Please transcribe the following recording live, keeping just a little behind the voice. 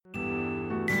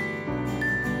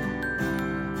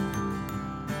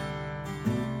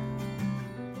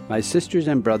My sisters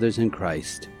and brothers in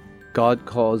Christ, God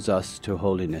calls us to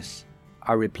holiness.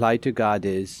 Our reply to God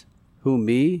is, "Who,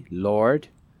 me, Lord?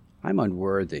 I'm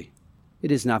unworthy.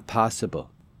 It is not possible."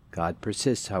 God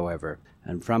persists, however,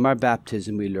 and from our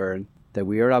baptism we learn that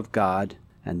we are of God,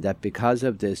 and that because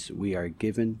of this we are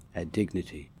given a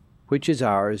dignity, which is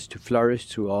ours to flourish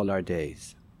through all our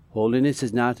days. Holiness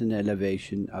is not an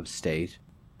elevation of state.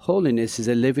 Holiness is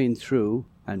a living through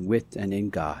and with and in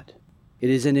God. It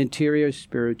is an interior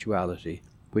spirituality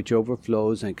which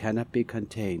overflows and cannot be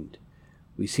contained.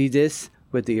 We see this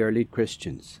with the early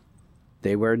Christians.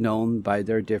 They were known by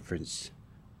their difference,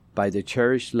 by the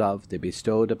cherished love they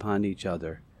bestowed upon each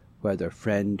other, whether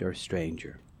friend or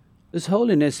stranger. Does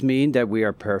holiness mean that we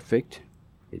are perfect?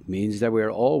 It means that we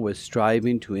are always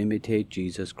striving to imitate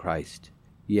Jesus Christ.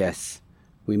 Yes,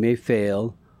 we may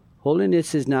fail.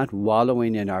 Holiness is not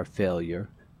wallowing in our failure,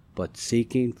 but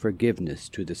seeking forgiveness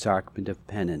through the sacrament of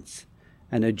penance,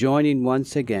 and adjoining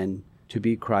once again to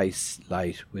be Christ's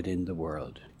light within the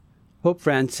world. Pope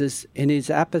Francis, in his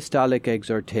apostolic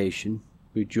exhortation,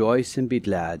 "Rejoice and be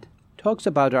glad," talks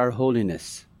about our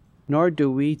holiness. Nor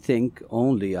do we think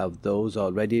only of those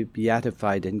already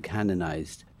beatified and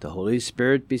canonized. The Holy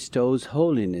Spirit bestows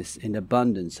holiness in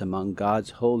abundance among God's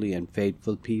holy and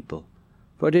faithful people.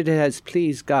 For it has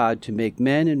pleased God to make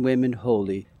men and women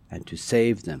holy and to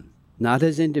save them, not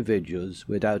as individuals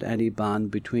without any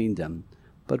bond between them,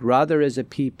 but rather as a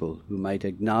people who might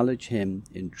acknowledge Him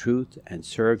in truth and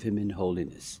serve Him in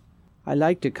holiness. I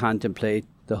like to contemplate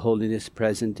the holiness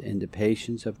present in the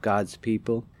patience of God's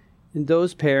people, in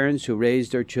those parents who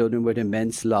raise their children with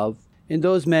immense love, in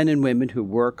those men and women who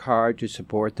work hard to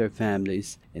support their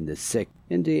families, in the sick,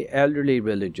 in the elderly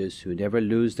religious who never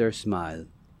lose their smile.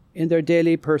 In their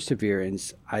daily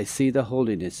perseverance, I see the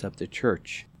holiness of the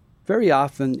Church. Very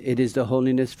often it is the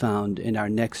holiness found in our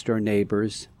next-door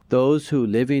neighbors, those who,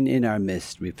 living in our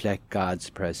midst, reflect God's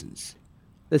presence.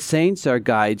 The saints are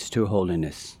guides to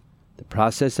holiness. The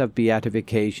process of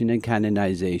beatification and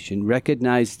canonization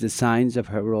recognizes the signs of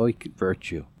heroic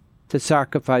virtue, the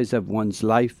sacrifice of one's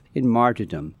life in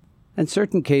martyrdom, and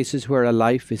certain cases where a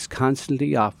life is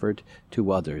constantly offered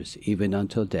to others, even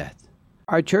until death.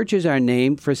 Our churches are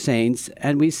named for saints,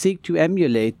 and we seek to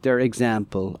emulate their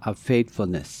example of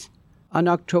faithfulness. On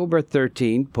October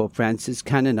 13, Pope Francis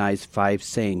canonized 5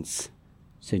 saints.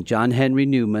 St. John Henry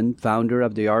Newman, founder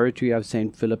of the Oratory of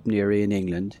St. Philip Neri in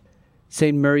England,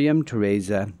 St. Miriam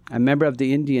Teresa, a member of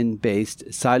the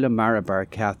Indian-based Silo-Marabar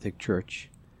Catholic Church,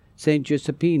 St.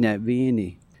 Giuseppina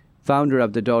Vianney, founder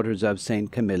of the Daughters of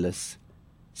St. Camillus,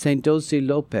 St. Dulce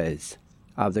Lopez,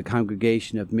 of the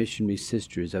Congregation of Missionary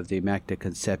Sisters of the Immaculate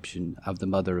Conception of the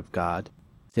Mother of God,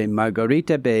 St.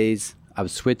 Margarita Bays of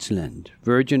Switzerland,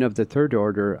 Virgin of the Third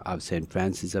Order of St.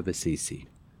 Francis of Assisi.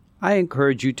 I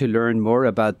encourage you to learn more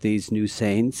about these new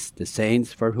saints, the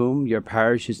saints for whom your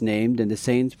parish is named and the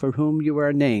saints for whom you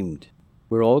are named.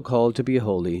 We're all called to be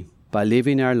holy by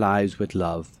living our lives with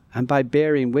love and by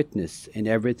bearing witness in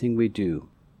everything we do,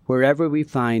 wherever we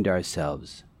find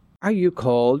ourselves. Are you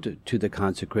called to the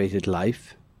consecrated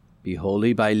life? Be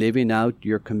holy by living out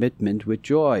your commitment with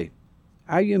joy.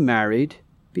 Are you married?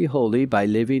 Be holy by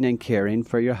living and caring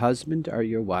for your husband or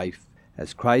your wife,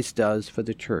 as Christ does for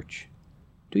the Church.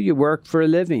 Do you work for a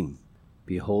living?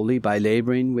 Be holy by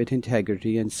laboring with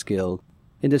integrity and skill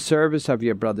in the service of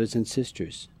your brothers and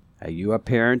sisters. Are you a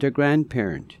parent or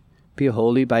grandparent? Be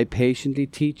holy by patiently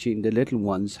teaching the little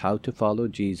ones how to follow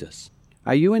Jesus.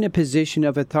 Are you in a position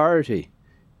of authority?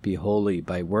 Be holy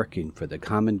by working for the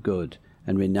common good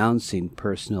and renouncing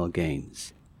personal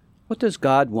gains. What does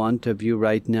God want of you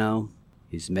right now?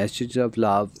 His message of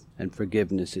love and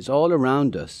forgiveness is all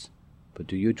around us, but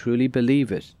do you truly believe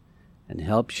it and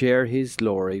help share His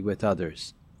glory with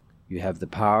others? You have the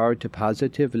power to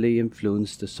positively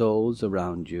influence the souls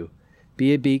around you.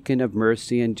 Be a beacon of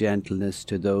mercy and gentleness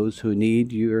to those who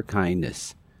need your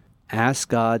kindness. Ask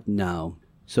God now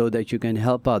so that you can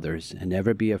help others and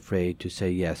never be afraid to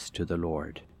say yes to the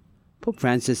Lord. Pope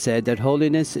Francis said that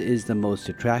holiness is the most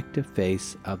attractive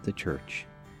face of the Church.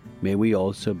 May we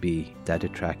also be that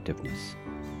attractiveness.